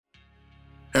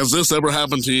Has this ever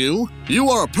happened to you? You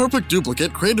are a perfect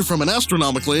duplicate created from an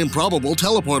astronomically improbable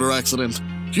teleporter accident.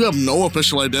 You have no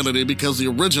official identity because the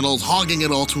original's hogging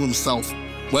it all to himself.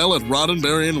 Well, at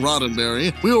Roddenberry and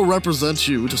Roddenberry, we will represent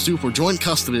you to sue for joint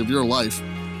custody of your life.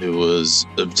 I was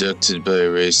abducted by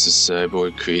a race of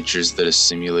cyborg creatures that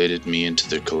assimilated me into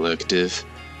their collective.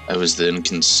 I was then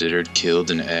considered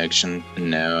killed in action, and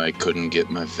now I couldn't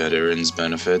get my veterans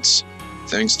benefits.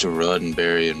 Thanks to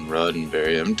Roddenberry and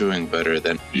Roddenberry, I'm doing better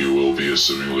than... You will be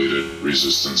assimilated.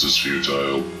 Resistance is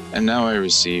futile. And now I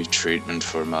receive treatment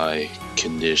for my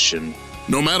condition.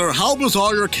 No matter how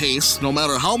bizarre your case, no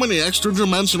matter how many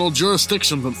extra-dimensional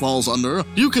jurisdictions it falls under,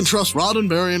 you can trust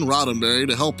Roddenberry and Roddenberry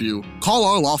to help you. Call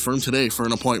our law firm today for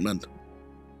an appointment.